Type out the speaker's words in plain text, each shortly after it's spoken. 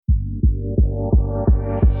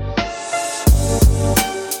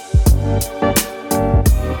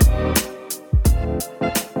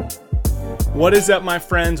What is up, my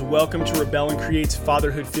friends? Welcome to Rebel and Create's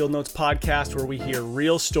Fatherhood Field Notes podcast, where we hear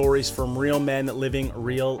real stories from real men living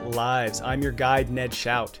real lives. I'm your guide, Ned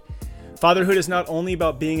Shout. Fatherhood is not only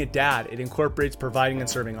about being a dad. It incorporates providing and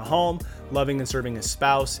serving a home, loving and serving a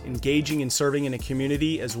spouse, engaging and serving in a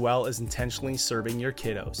community, as well as intentionally serving your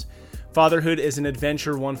kiddos. Fatherhood is an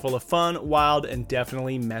adventure, one full of fun, wild, and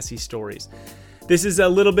definitely messy stories. This is a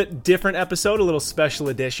little bit different episode, a little special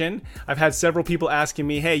edition. I've had several people asking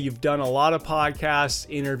me, hey, you've done a lot of podcasts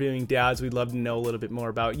interviewing dads. We'd love to know a little bit more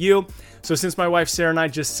about you. So since my wife Sarah and I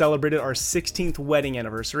just celebrated our 16th wedding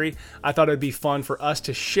anniversary, I thought it'd be fun for us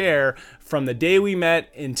to share from the day we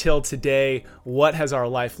met until today, what has our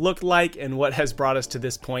life looked like and what has brought us to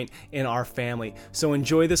this point in our family. So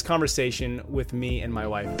enjoy this conversation with me and my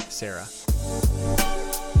wife, Sarah.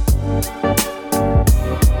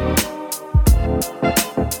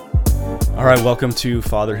 All right, welcome to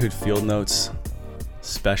Fatherhood Field Notes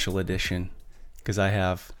Special Edition, because I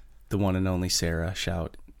have the one and only Sarah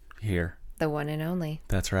Shout here. The one and only.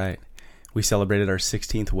 That's right. We celebrated our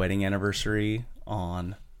 16th wedding anniversary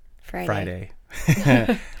on Friday.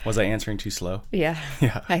 Was I answering too slow? Yeah.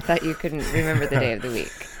 I thought you couldn't remember the day of the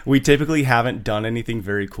week. We typically haven't done anything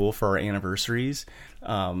very cool for our anniversaries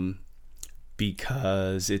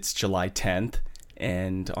because it's July 10th.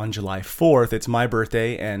 And on July 4th, it's my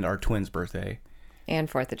birthday and our twins' birthday. And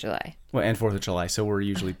 4th of July. Well, and 4th of July. So we're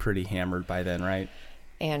usually pretty hammered by then, right?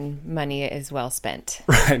 And money is well spent.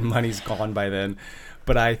 Right. Money's gone by then.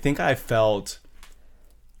 But I think I felt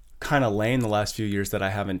kind of lame the last few years that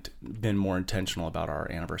I haven't been more intentional about our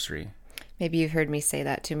anniversary. Maybe you've heard me say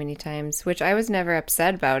that too many times, which I was never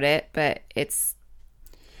upset about it, but it's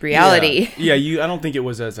reality. Yeah, I don't think it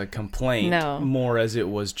was as a complaint. No. More as it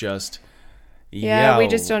was just... Yeah, we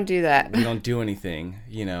just don't do that. We don't do anything,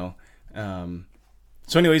 you know.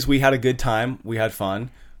 So anyways, we had a good time. We had fun.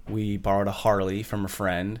 We borrowed a Harley from a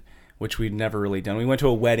friend, which we'd never really done. We went to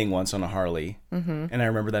a wedding once on a Harley, and I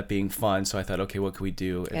remember that being fun. So I thought, okay, what could we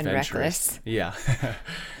do? And reckless. Yeah.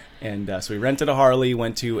 And so we rented a Harley,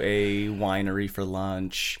 went to a winery for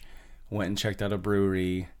lunch, went and checked out a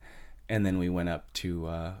brewery, and then we went up to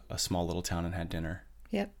a small little town and had dinner.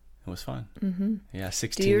 Yep. It was fun. Mm-hmm. Yeah,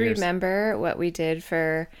 16 years. Do you years. remember what we did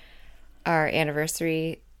for our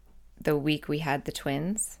anniversary the week we had the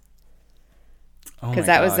twins? Because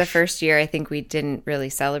that was the first year I think we didn't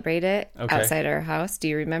really celebrate it outside our house. Do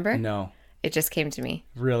you remember? No. It just came to me.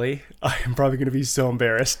 Really? I'm probably going to be so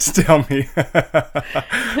embarrassed to tell me.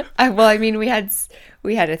 Well, I mean, we had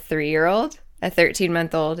a 3-year-old, a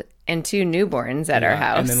 13-month-old, and 2 newborns at our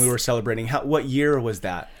house. And then we were celebrating. What year was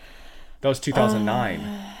that? That was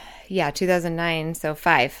 2009. Yeah, 2009, so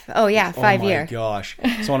 5. Oh, yeah, 5 year. Oh, my gosh.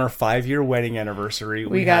 So on our 5-year wedding anniversary,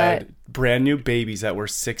 we had brand new babies that were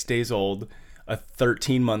 6 days old, a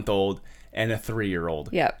 13-month-old, and a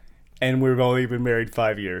 3-year-old. Yep. And we've only been married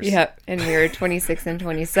 5 years. Yep, and we were 26 and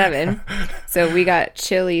 27. So we got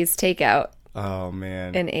Chili's takeout. Oh,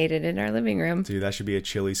 man. And ate it in our living room. Dude, that should be a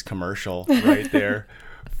Chili's commercial right there.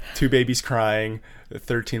 2 babies crying, a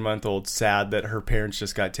 13-month-old sad that her parents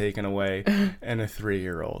just got taken away, and a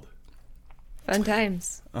 3-year-old. Fun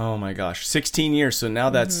times. Oh my gosh, 16 years. So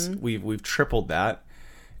now that's we've tripled that.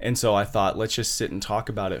 And so I thought, let's just sit and talk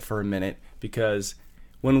about it for a minute, because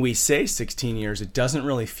when we say 16 years, it doesn't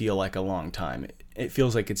really feel like a long time. It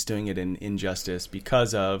feels like it's doing it an injustice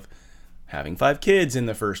because of having 5 kids in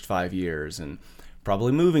the first 5 years and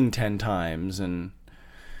probably moving 10 times and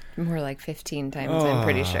more like 15 times, I'm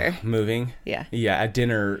pretty sure. Moving? Yeah. Yeah, at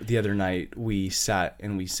dinner the other night, we sat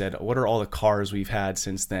and we said, what are all the cars we've had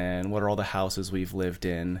since then? What are all the houses we've lived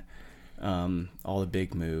in? All the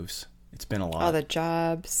big moves. It's been a lot. All the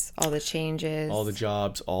jobs, all the changes. All the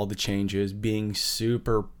jobs, all the changes. Being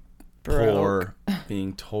super broke. Poor.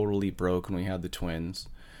 Being totally broke when we had the twins.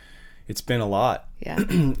 It's been a lot. Yeah.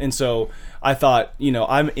 And so I thought,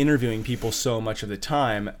 I'm interviewing people so much of the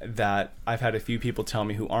time that I've had a few people tell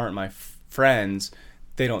me who aren't my friends,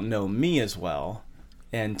 they don't know me as well.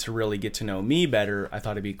 And to really get to know me better, I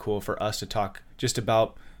thought it'd be cool for us to talk just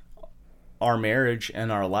about our marriage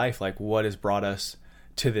and our life. Like, what has brought us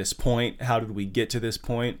to this point? How did we get to this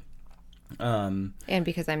point? And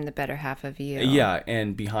because I'm the better half of you. Yeah.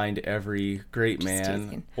 And behind every great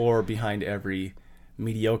man or behind every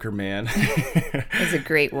mediocre man is a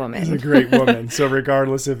great woman. Is a great woman. So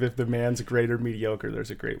regardless of if the man's great or mediocre, there's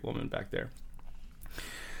a great woman back there.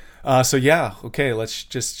 Okay, let's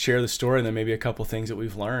just share the story and then maybe a couple things that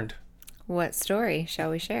we've learned. What story shall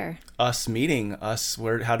we share? Us meeting.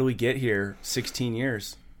 How do we get here? 16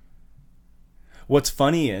 years. What's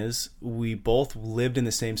funny is we both lived in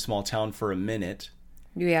the same small town for a minute.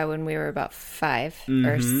 Yeah, when we were about 5 mm-hmm.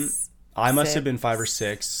 or I must have been 5 or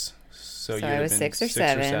 6. So you I was been 6 or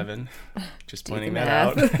 7. Just pointing that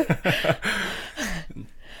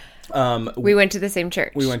out. We went to the same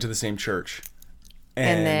church.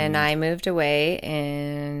 And then I moved away,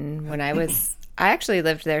 and when I actually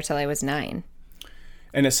lived there till I was 9.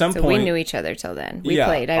 And at some point... we knew each other till then. We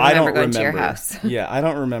played. I remember going to your house. Yeah, I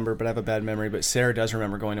don't remember, but I have a bad memory. But Sarah does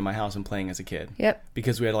remember going to my house and playing as a kid. Yep.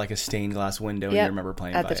 Because we had like a stained glass window, and you remember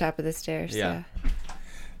playing at the top of the stairs. Yeah.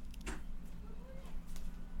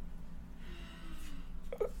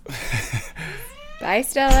 Bye,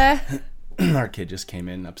 Stella. Our kid just came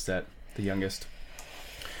in upset, the youngest.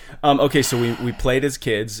 Okay, so we played as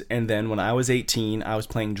kids, and then when I was 18, I was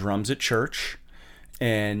playing drums at church.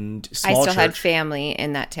 And I still had family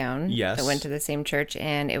in that town that went to the same church,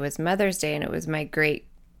 and it was Mother's Day, and it was my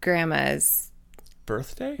great-grandma's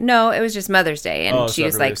birthday? No, it was just Mother's Day, and she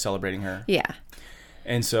was like celebrating her. Yeah.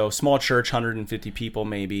 And so small church, 150 people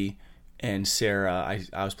maybe, and Sarah,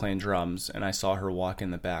 I was playing drums, and I saw her walk in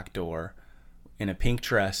the back door in a pink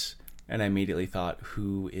dress, and I immediately thought,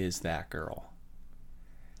 who is that girl?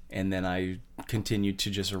 And then I continued to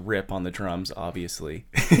just rip on the drums, obviously.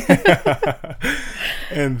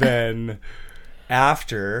 And then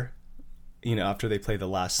after they play the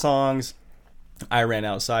last songs, I ran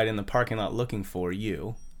outside in the parking lot looking for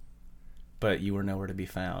you, but you were nowhere to be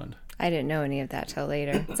found. I didn't know any of that till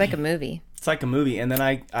later. It's like a movie. And then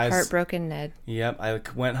I Heartbroken Ned. Yep. I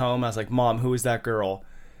went home. I was like, Mom, who is that girl?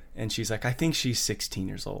 And she's like, I think she's 16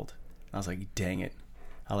 years old. I was like, dang it.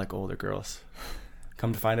 I like older girls.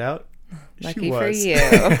 Come to find out, Lucky for you.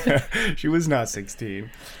 She was not 16.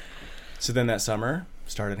 So then that summer,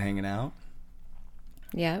 started hanging out.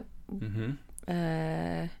 Yep.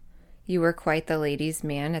 Mm-hmm. You were quite the ladies'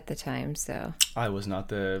 man at the time, so... I was not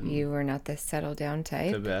the... You were not the settle-down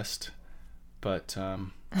type. The best. But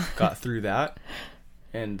got through that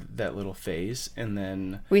and that little phase, and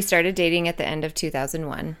then... We started dating at the end of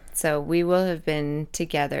 2001, so we will have been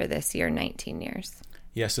together this year 19 years.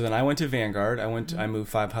 Yeah, so then I went to Vanguard. I moved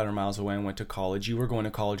 500 miles away and went to college. You were going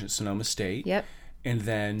to college at Sonoma State. Yep. And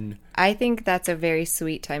then... I think that's a very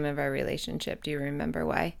sweet time of our relationship. Do you remember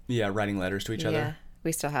why? Yeah, writing letters to each other. Yeah,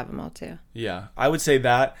 we still have them all too. Yeah, I would say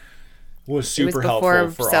that was super helpful. It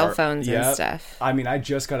was before cell phones and stuff. I mean, I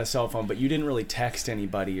just got a cell phone, but you didn't really text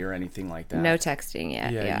anybody or anything like that. No texting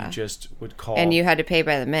yet, yeah. You just would call. And you had to pay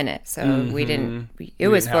by the minute, so we didn't... It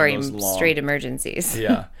was for straight emergencies.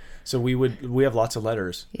 Yeah. So we have lots of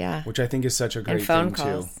letters. Yeah. Which I think is such a great phone thing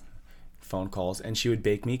calls. too. Phone calls. And she would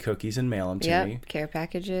bake me cookies and mail them to me. Care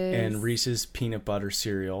packages. And Reese's peanut butter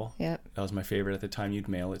cereal. Yep. That was my favorite at the time. You'd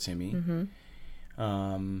mail it to me.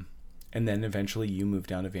 Mm-hmm. And then eventually you moved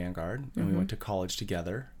down to Vanguard and we went to college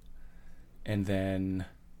together. And then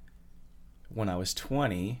when I was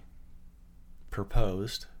 20,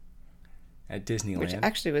 proposed at Disneyland. Which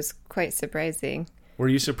actually was quite surprising. Were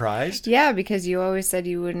you surprised? Yeah, because you always said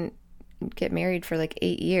you wouldn't get married for like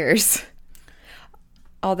 8 years.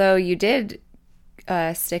 Although you did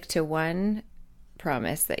stick to one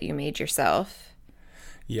promise that you made yourself.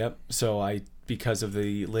 Yep. So because of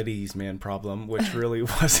the ladies' man problem, which really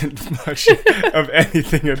wasn't much of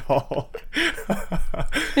anything at all,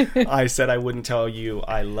 I said I wouldn't tell you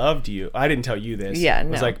I loved you. I didn't tell you this. Yeah, It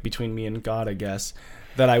was like between me and God, I guess,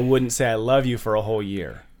 that I wouldn't say I love you for a whole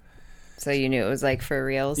year. So you knew it was like for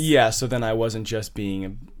reals? Yeah, so then I wasn't just being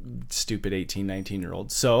a stupid 18,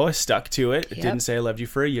 19-year-old. So I stuck to it. Yep. I didn't say I loved you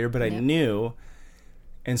for a year, but I knew.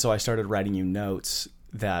 And so I started writing you notes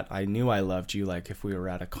that I knew I loved you, like if we were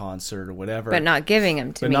at a concert or whatever. But not giving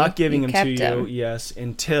them to me. But not giving them to you, yes,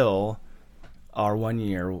 until our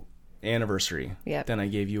 1-year anniversary. Yep. Then I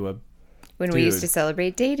gave you a... When we used to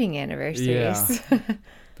celebrate dating anniversaries. Yeah.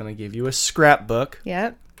 Then I gave you a scrapbook.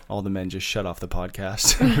 Yep. All the men just shut off the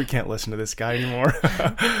podcast. We can't listen to this guy anymore.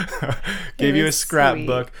 Gave you a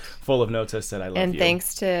scrapbook full of notes that said I love you. And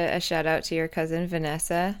thanks to a shout out to your cousin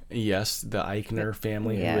Vanessa. Yes, the Eichner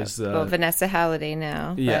family. Yeah. Who is well, Vanessa Halliday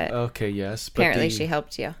now. Yeah, okay, yes. But apparently she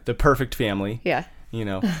helped you. The perfect family. Yeah. You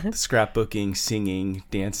know, scrapbooking, singing,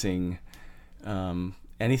 dancing,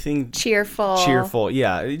 anything. Cheerful.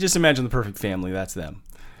 Yeah, just imagine the perfect family. That's them.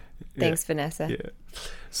 Thanks, Vanessa. Yeah.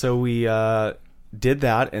 So we... did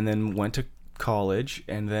that and then went to college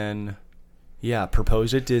and then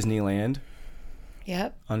proposed at Disneyland.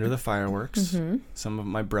 Yep. Under the fireworks. Some of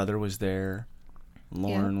my brother was there.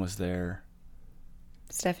 Lauren was there.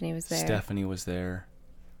 Stephanie was there.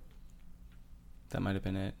 That might have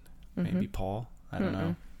been it. Maybe Paul. I don't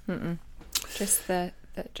know. Just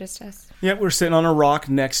us. Yeah, we're sitting on a rock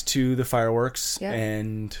next to the fireworks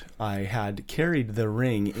and I had carried the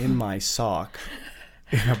ring in my sock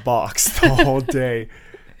in a box the whole day.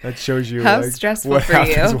 That shows you how stressful what for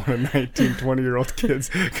happens you when a 19, 20-year-old kid's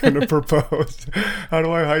going to propose. How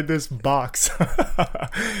do I hide this box?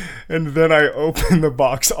 And then I open the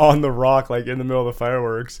box on the rock, like in the middle of the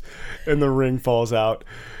fireworks, and the ring falls out.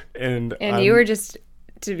 And you were just,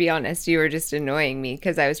 to be honest, you were just annoying me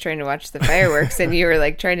because I was trying to watch the fireworks and you were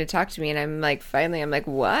like trying to talk to me, and I'm like, finally, I'm like,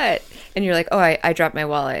 what? And you're like, oh, I dropped my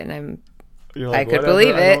wallet, and I could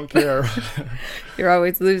believe it. I don't care. You're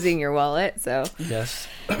always losing your wallet, so. Yes.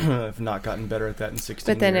 I've not gotten better at that in 16 years.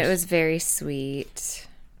 But then it was very sweet.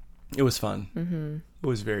 It was fun. Mm-hmm. It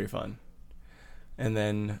was very fun. And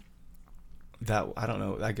then that, I don't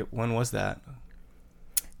know, when was that?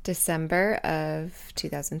 December of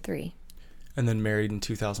 2003. And then married in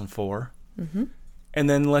 2004. Mm-hmm. And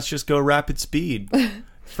then let's just go rapid speed.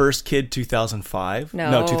 First kid, 2005.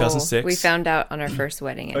 No, 2006. We found out on our first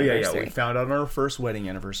wedding anniversary. We found out on our first wedding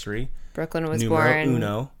anniversary. Brooklyn was born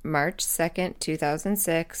March 2nd,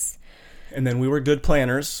 2006. And then we were good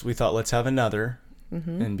planners. We thought, let's have another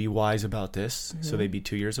and be wise about this. Mm-hmm. So they'd be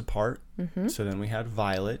 2 years apart. Mm-hmm. So then we had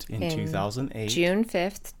Violet in 2008. June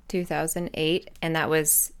 5th, 2008. And that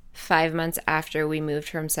was 5 months after we moved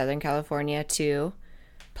from Southern California to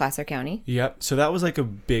Placer County. Yep. So that was like a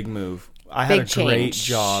big move. I had a great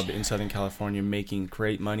job in Southern California, making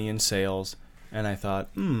great money in sales. And I thought,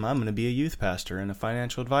 I'm going to be a youth pastor and a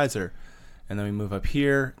financial advisor. And then we move up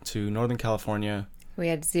here to Northern California. We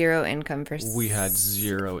had zero income for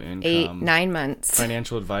 9 months.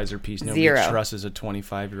 Financial advisor piece. Nobody trusts a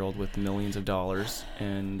 25-year-old with millions of dollars.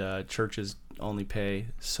 And churches only pay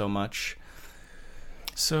so much.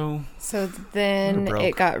 So then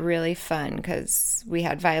it got really fun because we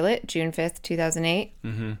had Violet, June 5th, 2008.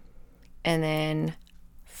 Mm-hmm. And then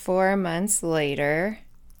 4 months later,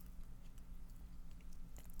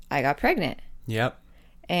 I got pregnant. Yep.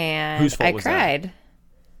 And Whose fault I was cried.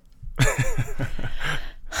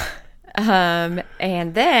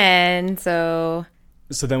 And then so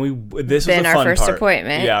then this was the our fun first part.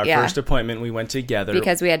 Appointment. Yeah, our first appointment we went together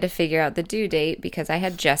because we had to figure out the due date because I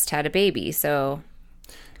had just had a baby. So.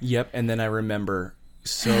 Yep, and then I remember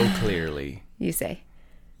so clearly. You say.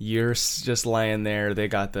 You're just laying there. They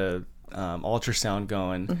got the ultrasound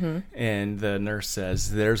going, and the nurse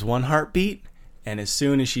says, "There's one heartbeat." And as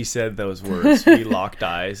soon as she said those words, we locked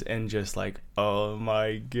eyes and just like, oh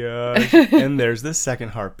my gosh. And there's the second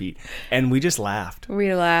heartbeat. And we just laughed.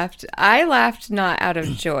 We laughed. I laughed not out of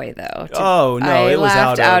joy, though. It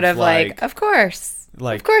was out of like, of course.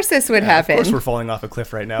 Of course this would happen. Of course we're falling off a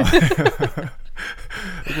cliff right now.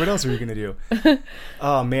 What else are you going to do?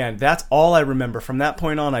 Oh, man. That's all I remember. From that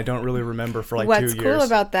point on, I don't really remember for 2 years. What's cool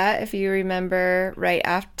about that, if you remember right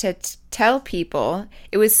after, to tell people,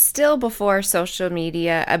 it was still before social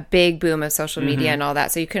media, a big boom of social media and all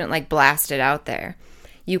that, so you couldn't like blast it out there.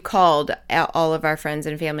 You called all of our friends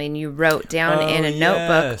and family and you wrote down in a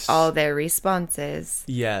notebook all their responses.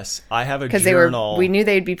 Yes. I have a journal. We knew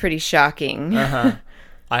they'd be pretty shocking.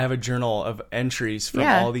 I have a journal of entries from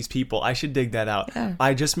all these people. I should dig that out. Yeah.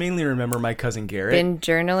 I just mainly remember my cousin Garrett. Been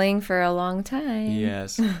journaling for a long time.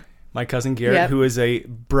 Yes. My cousin Garrett, who is a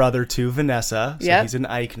brother to Vanessa. So he's an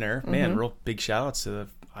Eichner. Man, real big shout outs to the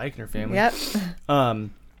Eichner family. Yep.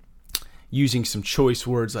 Using some choice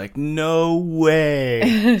words like, no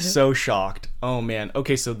way. So shocked. Oh, man.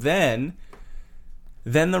 Okay, so then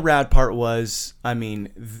the rad part was, I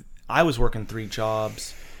was working 3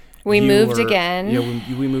 jobs. We moved again. Yeah,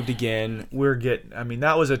 we moved again.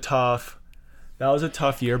 That was a tough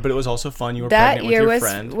year, but it was also fun. You were pregnant with your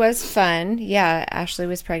friend. That year was fun. Yeah, Ashley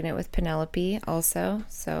was pregnant with Penelope also.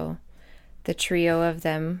 So the trio of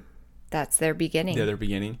them, that's their beginning. Yeah, their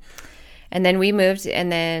beginning. And then we moved,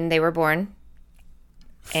 and then they were born.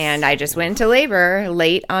 And I just went into labor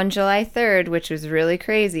late on July 3rd, which was really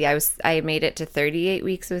crazy. I made it to 38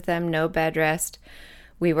 weeks with them, no bed rest.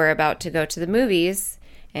 We were about to go to the movies.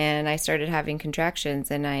 And I started having contractions,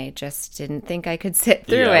 and I just didn't think I could sit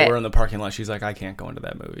through it. Yeah, we're in the parking lot. She's like, I can't go into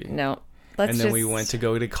that movie. No. We went to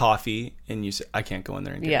go to coffee, and you said, I can't go in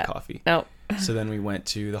there and get coffee. No. So then we went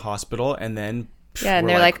to the hospital, and then... Yeah, and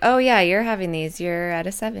they're like, oh, yeah, you're having these. You're at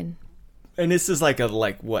a 7. And this is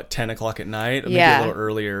 10 o'clock at night? Or maybe a little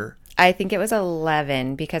earlier. I think it was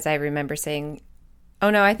 11, because I remember saying... Oh,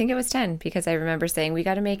 no, I think it was 10 because I remember saying we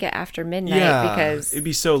got to make it after midnight because it'd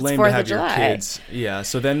be so lame to have your kids. Yeah,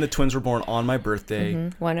 so then the twins were born on my birthday.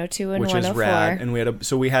 102 and which 104. Which is rad.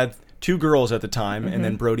 And we had 2 girls at the time, and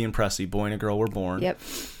then Brody and Presley, boy and a girl, were born. Yep.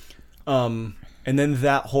 And then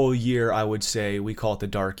that whole year, I would say, we call it the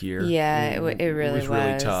dark year. Yeah, it really was.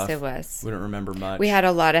 Really tough. It was. We don't remember much. We had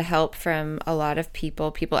a lot of help from a lot of people.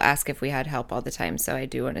 People ask if we had help all the time, so I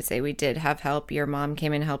do want to say we did have help. Your mom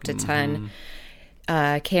came and helped a ton.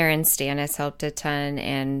 Karen Stannis helped a ton,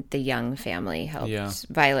 and the Young family helped. Yeah.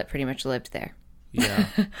 Violet pretty much lived there. Yeah.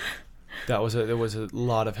 There was a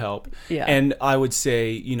lot of help. Yeah. And I would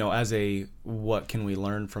say, what can we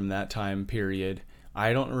learn from that time period?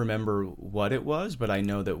 I don't remember what it was, but I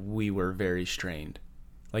know that we were very strained.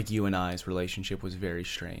 Like you and I's relationship was very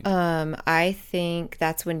strained. I think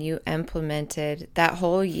that's when you implemented that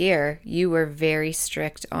whole year. You were very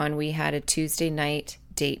strict on, we had a Tuesday night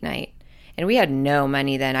date night. And we had no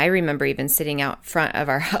money then. I remember even sitting out front of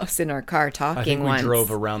our house in our car talking. I think we drove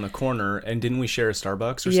around the corner, and didn't we share a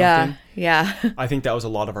Starbucks or something? Yeah. I think that was a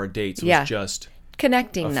lot of our dates. It was just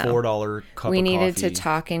connecting. A $4 cup of coffee. We needed to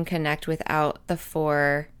talk and connect without the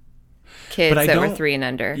 4 kids that were 3 and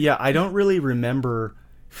under. Yeah, I don't really remember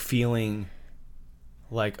feeling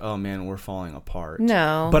like, oh man, we're falling apart.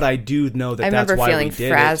 No. But I do know that that's why we did it. I remember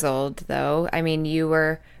feeling frazzled, though. I mean, you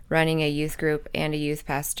were running a youth group and a youth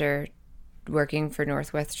pastor, working for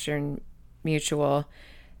Northwestern Mutual,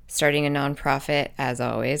 starting a nonprofit, as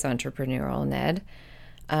always, entrepreneurial Ned.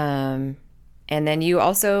 And then you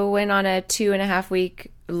also went on a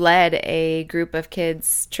 2.5-week, led a group of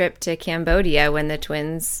kids trip to Cambodia when the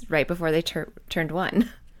twins, right before they turned 1.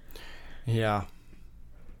 Yeah.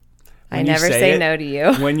 I never say no to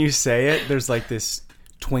you. When you say it, there's like this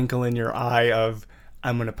twinkle in your eye of,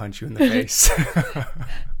 I'm going to punch you in the face.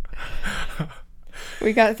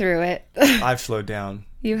 We got through it. I've slowed down.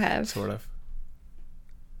 You have. Sort of.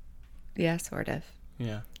 Yeah, sort of.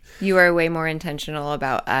 Yeah. You are way more intentional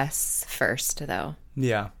about us first, though.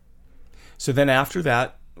 Yeah. So then after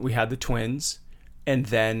that, we had the twins, and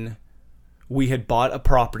then we had bought a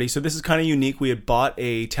property. So this is kind of unique. We had bought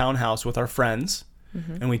a townhouse with our friends,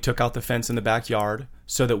 and we took out the fence in the backyard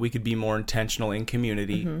so that we could be more intentional in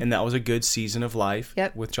community. And that was a good season of life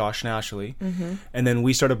with Josh and Ashley. And then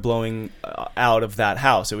we started blowing out of that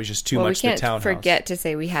house. It was just too much the townhouse. We can't forget to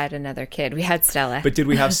say we had another kid. We had Stella. But did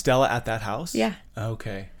we have Stella at that house? Yeah.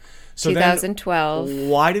 Okay. So 2012. Then,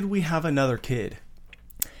 why did we have another kid?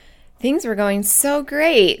 Things were going so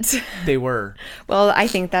great. They were. Well, I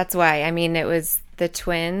think that's why. I mean, it was the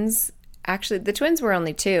twins. Actually, the twins were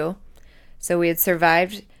only 2. So we had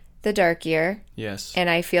survived the dark year. Yes. And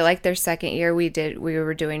I feel like their second year we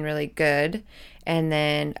were doing really good. And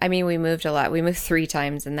then, I mean, we moved a lot. We moved 3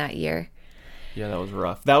 times in that year. Yeah, that was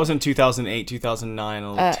rough. That was in 2008,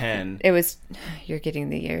 2009, 10. It was, you're getting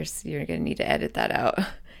the years. You're going to need to edit that out.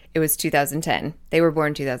 It was 2010. They were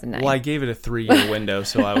born 2009. Well, I gave it a 3-year window,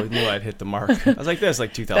 so I knew I'd hit the mark. I was like, this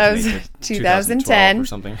like 2008 that was 2010 or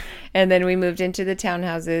something. And then we moved into the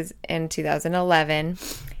townhouses in 2011.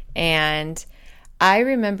 And I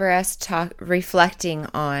remember us trying to reflect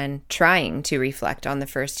on the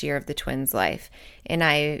first year of the twins' life. And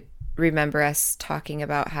I remember us talking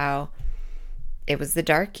about how it was the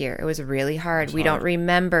dark year. It was really hard. We don't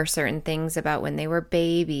remember certain things about when they were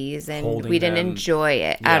babies, and we didn't enjoy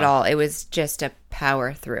it at all. It was just a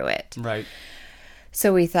power through it. Right.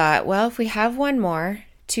 So we thought, well, if we have one more,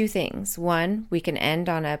 2 things. One, we can end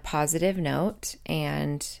on a positive note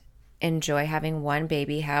and enjoy having one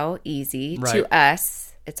baby. How easy to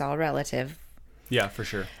us. It's all relative. Yeah, for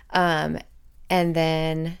sure. And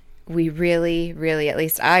then we really, really, at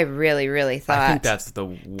least I really, really thought, I think that's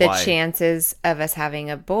the chances of us having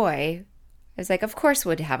a boy, I was like, of course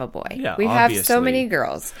we'd have a boy. Yeah, we have so many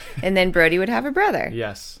girls. And then Brody would have a brother.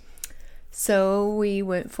 Yes. So we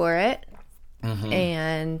went for it.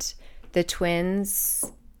 And the twins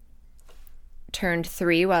turned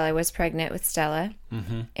 3 while I was pregnant with Stella.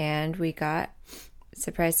 And we got,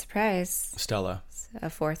 surprise, surprise, Stella, a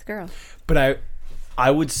 4th girl. But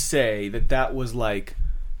I would say that was like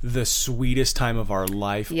the sweetest time of our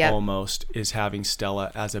life. Almost, is having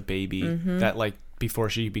Stella as a baby. That, like, before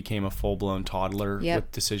she became a full-blown toddler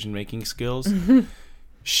with decision-making skills.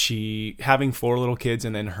 She having 4 little kids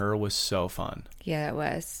and then her was so fun. Yeah, it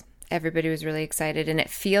was. Everybody was really excited, and it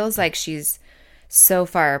feels like she's so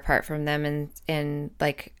far apart from them and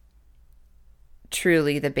like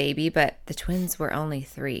truly the baby, but the twins were only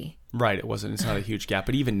 3. Right. It's not a huge gap,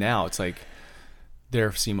 but even now it's like they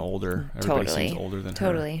seem older. Everybody seems older than her.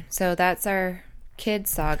 Totally. So that's our kid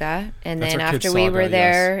saga. And then after we were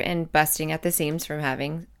there and busting at the seams from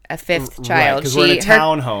having a 5th child, because we're in a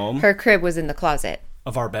townhome. Her crib was in the closet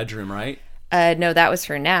of our bedroom, right? No, that was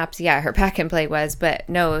for naps. Yeah, her pack and play was, but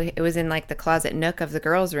no, it was in like the closet nook of the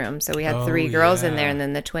girls' room. So we had 3 girls in there and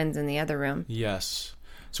then the twins in the other room. Yes.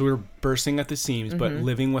 So we were bursting at the seams, but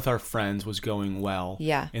living with our friends was going well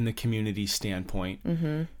in the community standpoint.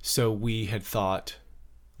 So we had thought,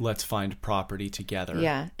 let's find property together.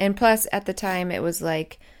 Yeah. And plus at the time it was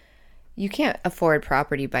like, you can't afford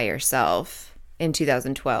property by yourself in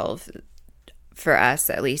 2012. for us,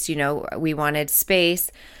 at least. We wanted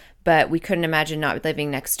space, but we couldn't imagine not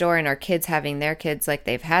living next door and our kids having their kids like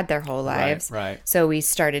they've had their whole lives. Right. So we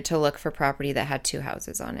started to look for property that had 2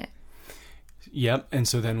 houses on it. Yep. And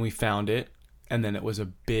so then we found it, and then it was a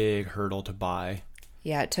big hurdle to buy.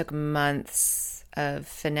 Yeah, it took months of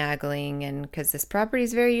finagling, and because this property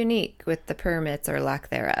is very unique with the permits or lack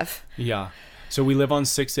thereof. Yeah. So we live on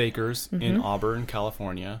 6 acres in Auburn,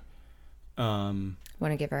 California. Want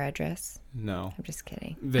to give our address? No. I'm just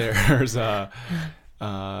kidding. There's a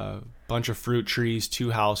bunch of fruit trees,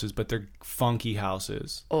 2 houses, but they're funky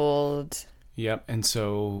houses. Old. Yep. And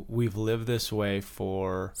so we've lived this way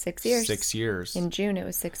for 6 years. 6 years. In June, it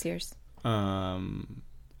was 6 years. And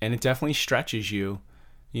it definitely stretches you,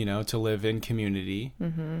 to live in community.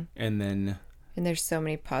 Mm-hmm. And there's so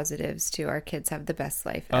many positives too. Our kids have the best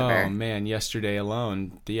life ever. Oh man, yesterday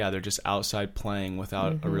alone, they're just outside playing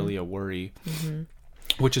without really a worry,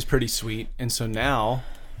 which is pretty sweet. And so now,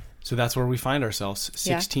 that's where we find ourselves.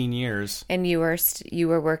 16 years. And you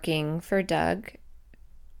were working for Doug.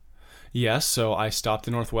 Yes, so I stopped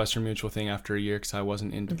the Northwestern Mutual thing after a year because I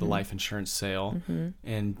wasn't into the life insurance sale,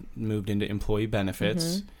 and moved into employee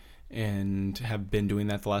benefits, and have been doing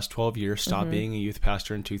that the last 12 years. Stopped being a youth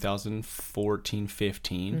pastor in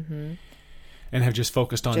 2014-15, and have just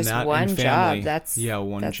focused on that and family. Job. That's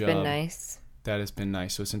job. That's been nice. That has been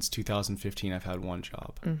nice. So since 2015, I've had one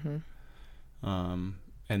job, and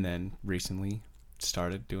then recently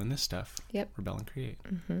started doing this stuff. Yep, Rebel and Create.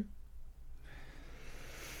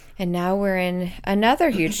 And now we're in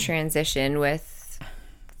another huge transition with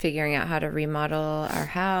figuring out how to remodel our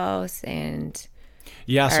house, and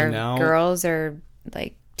so now girls are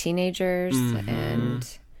like teenagers and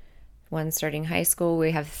one starting high school.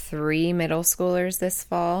 We have 3 middle schoolers this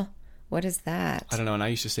fall. What is that? I don't know. And I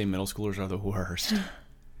used to say middle schoolers are the worst,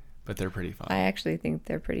 but they're pretty fun. I actually think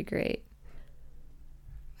they're pretty great.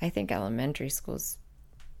 I think elementary school's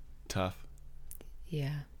tough.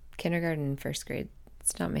 Yeah. Kindergarten and first grade.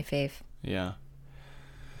 It's not my fave. Yeah.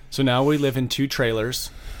 So now we live in 2 trailers.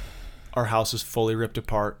 Our house is fully ripped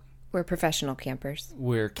apart. We're professional campers.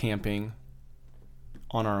 We're camping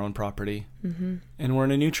on our own property. And we're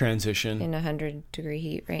in a new transition. In 100-degree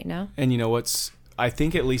heat right now. And I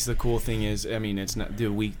think at least the cool thing is, it's not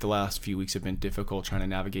the last few weeks have been difficult trying to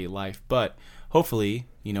navigate life. But hopefully,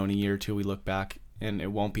 in a year or 2, we look back and it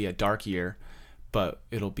won't be a dark year, but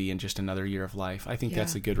it'll be in just another year of life. I think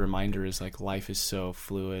that's a good reminder, is like life is so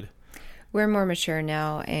fluid. We're more mature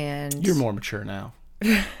now, and you're more mature now.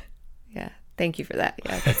 Yeah. Thank you for that.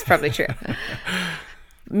 Yeah, that's probably true.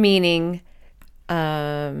 Meaning,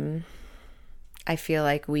 I feel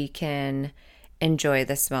like we can enjoy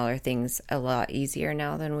the smaller things a lot easier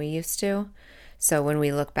now than we used to. So when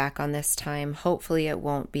we look back on this time, hopefully it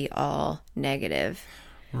won't be all negative.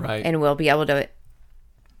 Right. And we'll be able to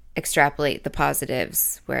extrapolate the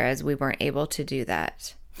positives, whereas we weren't able to do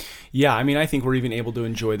that. Yeah, I think we're even able to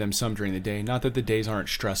enjoy them some during the day. Not that the days aren't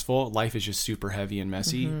stressful. Life is just super heavy and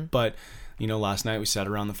messy. But, last night we sat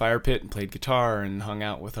around the fire pit and played guitar and hung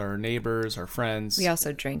out with our neighbors, our friends. We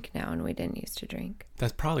also drink now, and we didn't used to drink.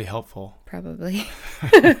 That's probably helpful. Probably.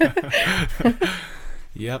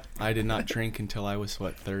 Yep. I did not drink until I was,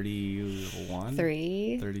 31?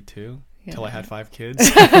 32? Yeah. Till I had 5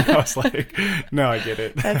 kids. I was like, no, I get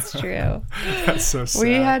it. That's true. That's so sad.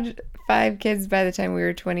 We had 5 kids by the time we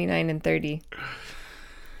were 29 and 30.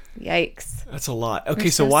 Yikes. That's a lot.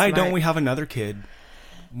 Okay, so why don't we have another kid?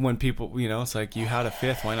 When people, it's like, you had a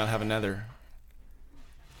 5th, why not have another?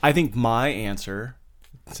 I think my answer,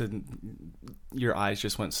 your eyes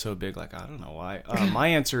just went so big, like, I don't know why. My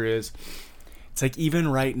answer is, it's like, even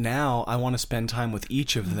right now, I want to spend time with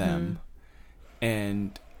each of them.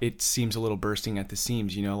 And it seems a little bursting at the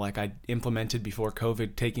seams, like I implemented before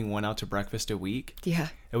COVID, taking one out to breakfast a week. Yeah.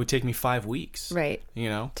 It would take me 5 weeks. Right.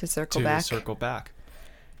 To circle back.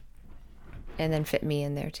 And then fit me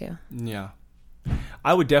in there too. Yeah.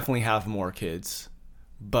 I would definitely have more kids,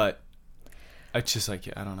 but it's just like,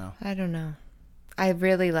 I don't know. I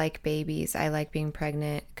really like babies. I like being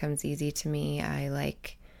pregnant. It comes easy to me. I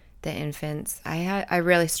like the infants. I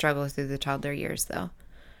really struggle through the toddler years though.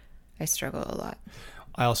 I struggle a lot.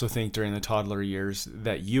 I also think during the toddler years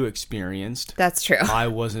that you experienced, that's true. I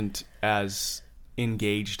wasn't as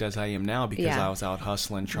engaged as I am now because I was out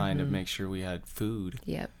hustling, trying to make sure we had food.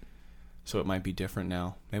 Yep. So it might be different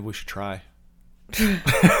now. Maybe we should try.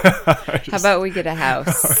 How about we get a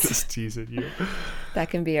house? I'm just teasing you. That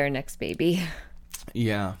can be our next baby.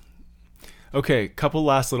 Yeah. Okay, couple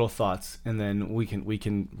last little thoughts, and then we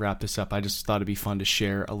can wrap this up. I just thought it'd be fun to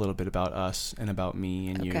share a little bit about us and about me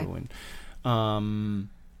and you. And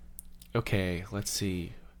okay, let's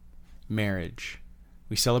see. marriage.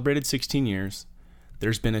 We celebrated 16 years.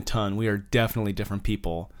 There's been a ton. We are definitely different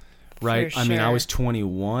people, right? Sure. I mean, I was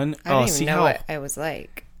 21. I don't even know what I was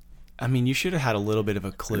like. I mean, you should have had a little bit of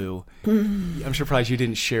a clue. I'm surprised you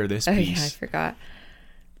didn't share this piece. Oh, yeah, I forgot.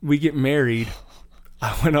 We get married.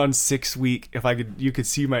 I went on 6-week, you could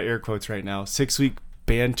see my air quotes right now, 6-week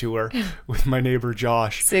band tour with my neighbor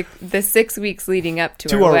Josh. The 6 weeks leading up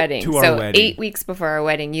to our wedding. So 8 weeks before our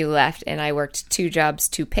wedding, you left, and I worked 2 jobs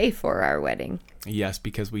to pay for our wedding. Yes,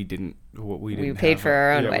 because we paid for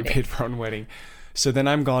our own wedding. We paid for our own wedding. So then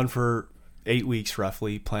I'm gone for 8 weeks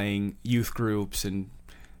roughly, playing youth groups and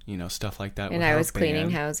stuff like that. And I was cleaning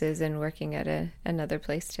houses and working at another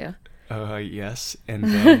place too. Yes, and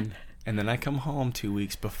then I come home 2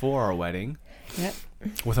 weeks before our wedding. Yep.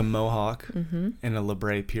 With a mohawk and a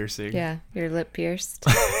labrae piercing. Yeah, your lip pierced.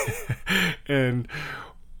 And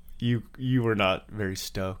you were not very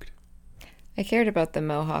stoked. I cared about the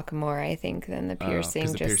mohawk more, I think, than the piercing.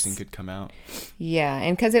 Because the piercing could come out. Yeah,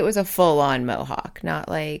 and because it was a full-on mohawk, not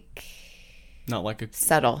like a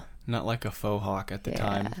subtle. Not like a faux hawk at the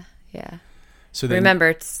time. Yeah. So then, remember,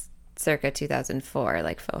 it's circa 2004.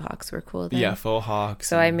 Like faux hawks were cool then. Yeah, faux hawks.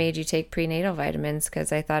 So I made you take prenatal vitamins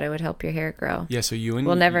because I thought it would help your hair grow. Yeah. So you and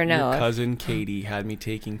we'll never know. Your cousin Katie had me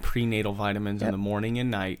taking prenatal vitamins in the morning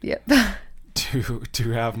and night. Yep.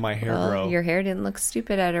 To have my hair grow. Your hair didn't look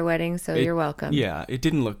stupid at our wedding, so you're welcome. Yeah, it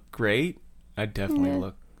didn't look great. I definitely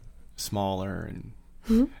look smaller and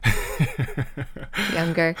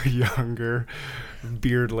younger,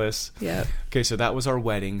 beardless. Yeah. Okay, so that was our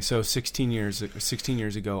wedding. So 16 years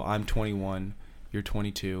ago, I'm 21, you're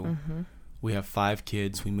 22. Mm-hmm. We have 5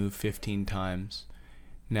 kids. We moved 15 times.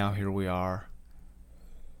 Now here we are,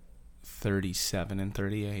 37 and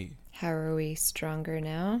 38. How are we stronger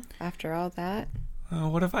now after all that?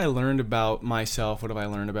 What have I learned about myself? What have I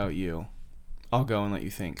learned about you? I'll go and let you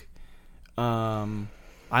think.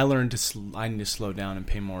 I learned I need to slow down and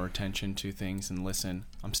pay more attention to things and listen.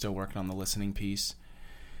 I'm still working on the listening piece.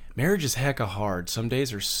 Marriage is hecka hard. Some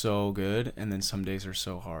days are so good, and then some days are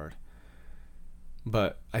so hard.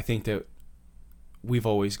 But I think that we've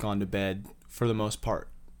always gone to bed, for the most part,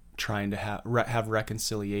 trying to have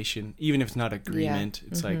reconciliation, even if it's not agreement.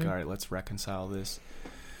 It's like, all right, let's reconcile this.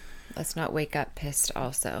 Let's not wake up pissed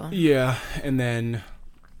also. Yeah, and then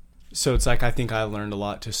so it's like I think I learned a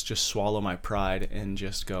lot to just swallow my pride and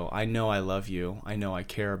just go, I know I love you. I know I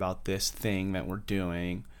care about this thing that we're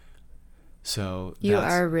doing. So you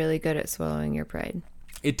are really good at swallowing your pride.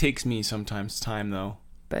 It takes me sometimes time, though.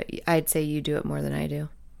 But I'd say you do it more than I do.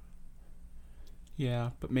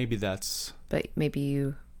 Yeah, but maybe that's... But maybe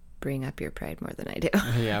you bring up your pride more than I do.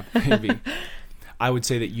 Yeah, maybe. I would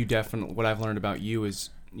say that you definitely... What I've learned about you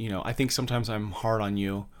is, I think sometimes I'm hard on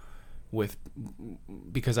you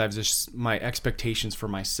because I've just... My expectations for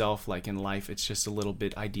myself, like in life, it's just a little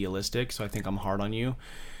bit idealistic, so I think I'm hard on you.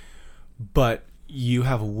 But you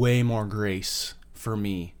have way more grace for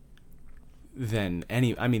me than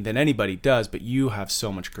anybody does, but you have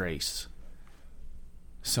so much grace.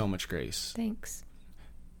 So much grace. Thanks.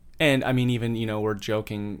 And I mean, even, we're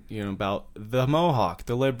joking, about the mohawk,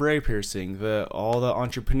 the labrae piercing, all the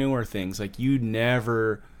entrepreneur things. Like, you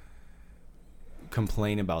never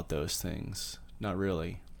complain about those things. Not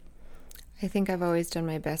really. I think I've always done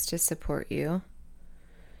my best to support you.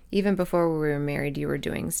 Even before we were married, you were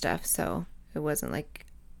doing stuff, so it wasn't like...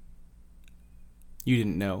 You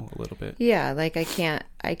didn't know a little bit. Yeah, like I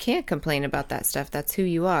can't complain about that stuff. That's who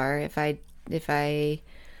you are. If I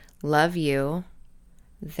love you,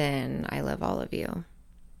 then I love all of you.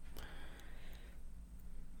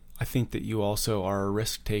 I think that you also are a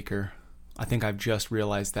risk taker. I think I've just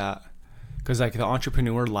realized that. Because like the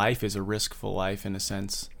entrepreneur life is a riskful life in a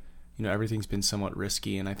sense. Everything's been somewhat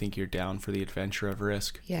risky, and I think you're down for the adventure of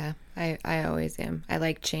risk. Yeah, I always am. I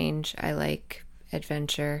like change. I like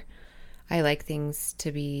adventure. I like things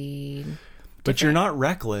to be different. But you're not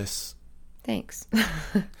reckless. Thank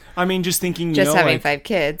I mean, just thinking, just having 5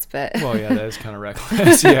 kids, but... Well, yeah, that is kind of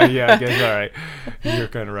reckless. yeah, I guess, all right. You're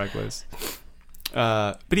kind of reckless.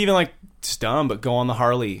 But even, like, it's dumb, but go on the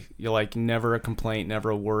Harley. You're, like, never a complaint, never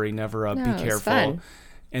a worry, never a be careful. It's fun.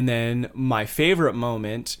 And then my favorite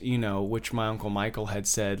moment, which my Uncle Michael had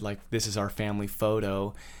said, like, this is our family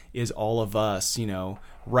photo, is all of us,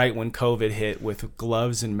 right when COVID hit with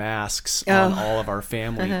gloves and masks on all of our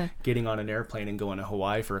family, getting on an airplane and going to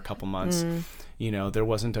Hawaii for a couple months. There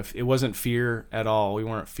it wasn't fear at all. We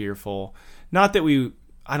weren't fearful. Not that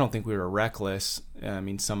I don't think we were reckless. I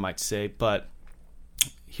mean, some might say, but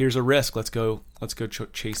here's a risk. Let's go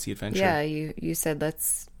chase the adventure. Yeah. You said,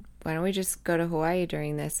 why don't we just go to Hawaii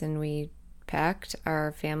during this? And we packed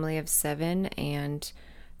our family of 7 and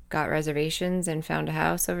got reservations and found a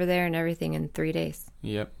house over there and everything in 3 days.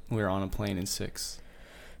 Yep. We were on a plane in 6.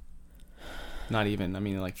 Not even, I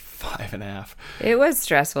mean, like 5.5. It was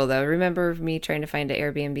stressful, though. Remember me trying to find an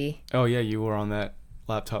Airbnb? Oh, yeah. You were on that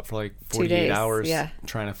laptop for like 2 48 days. hours Yeah.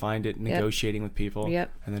 trying to find it, negotiating with people.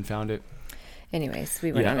 Yep. And then found it. Anyways,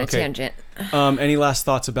 we went on a tangent. Any last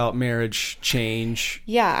thoughts about marriage change?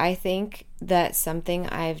 Yeah, I think that's something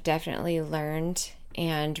I've definitely learned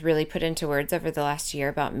and really put into words over the last year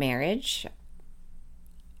about marriage.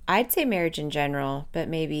 I'd say marriage in general, but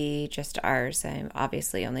maybe just ours. I'm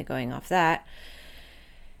obviously only going off that.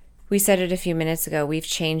 We said it a few minutes ago. We've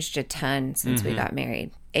changed a ton since we got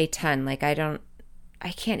married. A ton. Like, I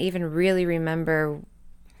can't even really remember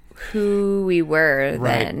who we were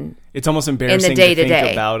then. It's almost embarrassing to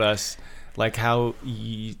think about us. Like, how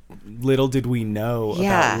little did we know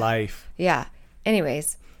about life. Yeah.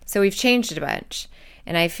 Anyways, so we've changed a bunch.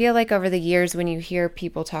 And I feel like over the years, when you hear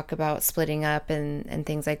people talk about splitting up and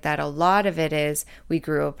things like that, a lot of it is we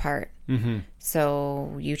grew apart. Mm-hmm.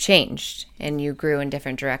 So you changed and you grew in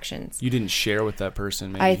different directions. You didn't share with that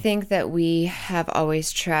person, maybe. I think that we have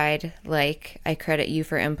always tried, like, I credit you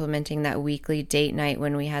for implementing that weekly date night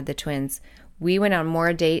when we had the twins. We went on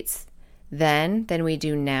more dates then than we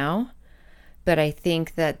do now. But I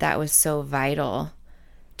think that that was so vital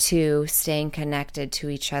to staying connected to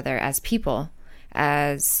each other as people.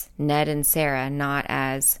 As Ned and Sarah, not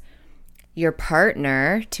as your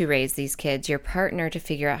partner to raise these kids, your partner to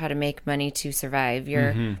figure out how to make money to survive,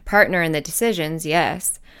 your partner in the decisions,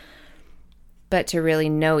 yes, but to really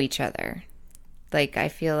know each other. Like, I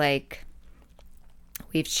feel like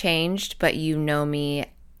we've changed, but you've known me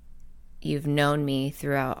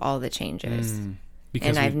throughout all the changes.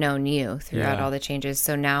 And I've known you throughout all the changes.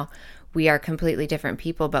 So now we are completely different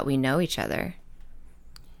people, but we know each other.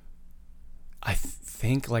 I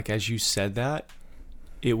think, like, as you said that,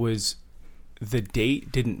 it was the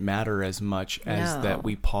date didn't matter as much as that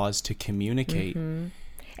we paused to communicate. Mm-hmm.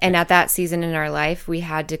 And at that season in our life, we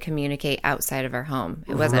had to communicate outside of our home.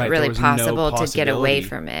 It wasn't really possible to get away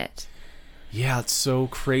from it. Yeah, it's so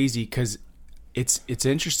crazy because it's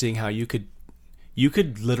interesting how you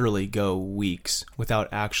could literally go weeks without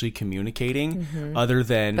actually communicating other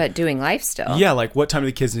than... But doing life still. Yeah, like, what time do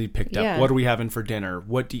the kids need picked up? What are we having for dinner?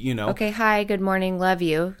 What do you know? Okay, hi, good morning, love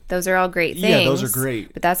you. Those are all great things. Yeah, those are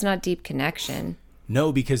great. But that's not deep connection.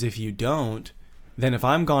 No, because if you don't, then if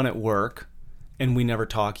I'm gone at work and we never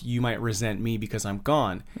talk, you might resent me because I'm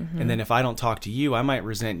gone. And then if I don't talk to you, I might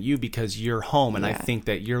resent you because you're home and I think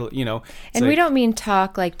that you're, And we don't mean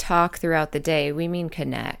talk throughout the day. We mean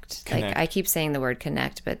connect. Like, I keep saying the word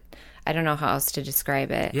connect, but I don't know how else to describe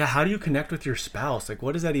it. Yeah, how do you connect with your spouse? Like,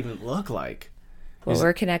 what does that even look like? Well,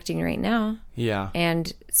 we're connecting right now. Yeah.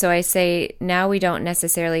 And so I say now we don't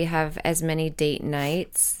necessarily have as many date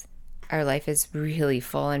nights. Our life is really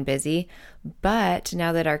full and busy. But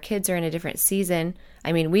now that our kids are in a different season,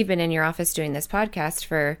 I mean, we've been in your office doing this podcast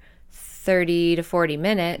for 30 to 40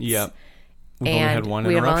 minutes. Yep. We've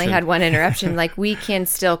only had one interruption. Like, we can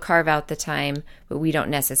still carve out the time, but we don't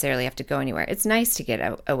necessarily have to go anywhere. It's nice to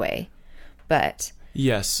get away. But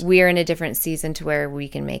yes, we're in a different season to where we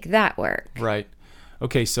can make that work. Right.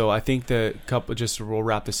 Okay, so I think we'll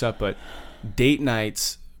wrap this up, but date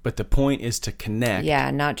nights... But the point is to connect. Yeah,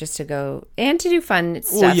 not just to go and to do fun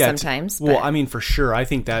stuff sometimes. I mean, for sure. I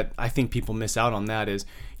think people miss out on that is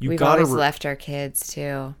we've always left our kids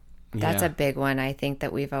too. That's a big one I think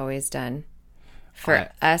that we've always done. For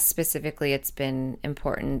us specifically, it's been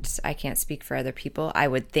important. I can't speak for other people. I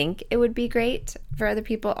would think it would be great for other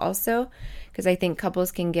people also, because I think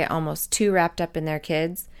couples can get almost too wrapped up in their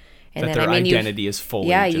kids. And that their identity is fully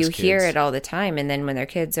just you kids. Hear it all the time. And then when their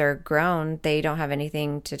kids are grown, they don't have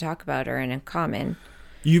anything to talk about or in common.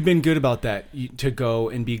 You've been good about that, to go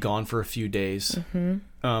and be gone for a few days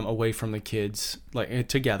away from the kids, like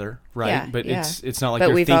together, right? Yeah, but it's not like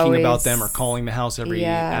you're thinking about them or calling the house every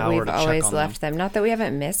hour to check on them. We've always left them. Not that we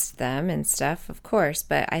haven't missed them and stuff, of course,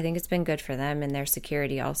 but I think it's been good for them and their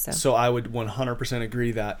security also. So I would 100%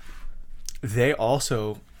 agree that they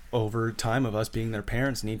also... over time of us being their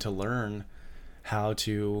parents, need to learn how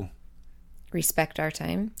to respect our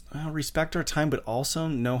time, but also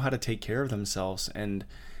know how to take care of themselves, and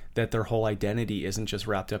that their whole identity isn't just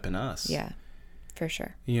wrapped up in us. Yeah, for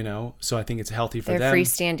sure. So I think it's healthy for them. They're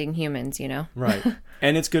freestanding humans, Right.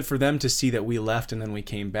 And it's good for them to see that we left and then we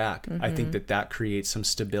came back. I think that creates some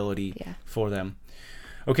stability for them.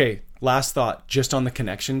 Okay, last thought, just on the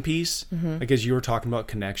connection piece. Like, as you were talking about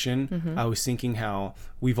connection, I was thinking how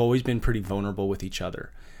we've always been pretty vulnerable with each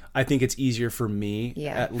other. I think it's easier for me,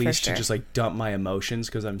 at least, to just like dump my emotions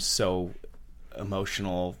because I'm so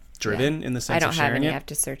emotional driven in the sense of sharing it. I don't have any. I have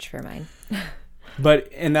to search for mine.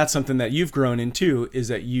 And that's something that you've grown into, is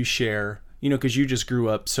that you share, because you just grew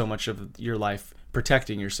up so much of your life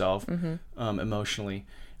protecting yourself emotionally.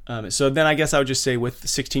 So then I guess I would just say, with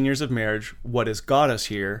 16 years of marriage, what has got us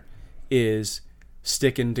here is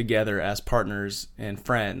sticking together as partners and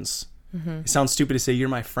friends. It sounds stupid to say you're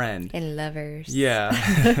my friend. And lovers.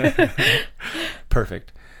 Yeah.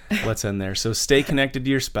 Perfect. Let's end there. So stay connected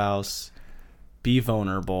to your spouse. Be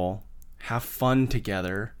vulnerable. Have fun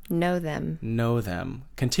together. Know them.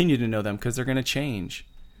 Continue to know them, because they're going to change.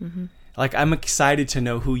 Like, I'm excited to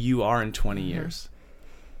know who you are in 20 years.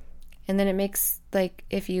 And then it makes, like,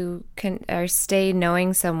 if you can or stay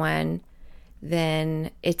knowing someone,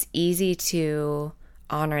 then it's easy to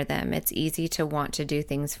honor them. It's easy to want to do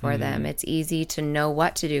things for them. It's easy to know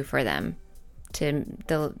what to do for them.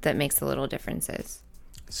 That makes the little differences.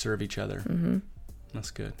 Serve each other.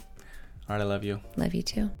 That's good. All right, I love you. Love you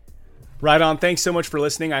too. Right on. Thanks so much for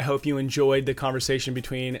listening. I hope you enjoyed the conversation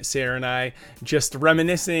between Sarah and I, just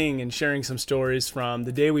reminiscing and sharing some stories from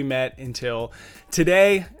the day we met until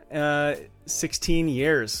today. 16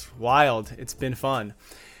 years. Wild. It's been fun.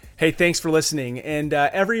 Hey, thanks for listening. And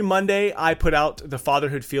every Monday, I put out the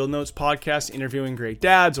Fatherhood Field Notes podcast, interviewing great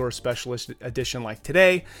dads, or a special edition like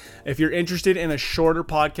today. If you're interested in a shorter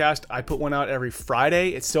podcast, I put one out every Friday.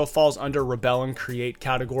 It still falls under Rebel and Create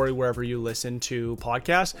category wherever you listen to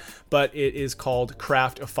podcasts, but it is called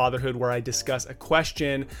Craft of Fatherhood, where I discuss a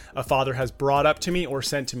question a father has brought up to me or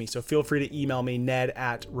sent to me. So feel free to email me,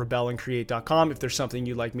 ned@rebelandcreate.com, if there's something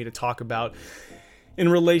you'd like me to talk about in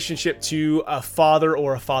relationship to a father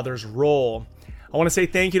or a father's role. I want to say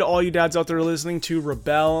thank you to all you dads out there listening to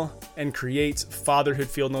Rebel and Create's Fatherhood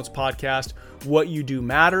Field Notes podcast. What you do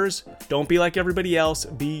matters. Don't be like everybody else.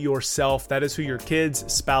 Be yourself. That is who your kids,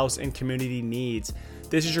 spouse, and community needs.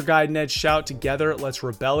 This is your guide, Ned Shout. Together, let's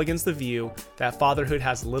rebel against the view that fatherhood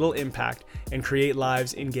has little impact and create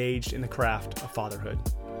lives engaged in the craft of fatherhood.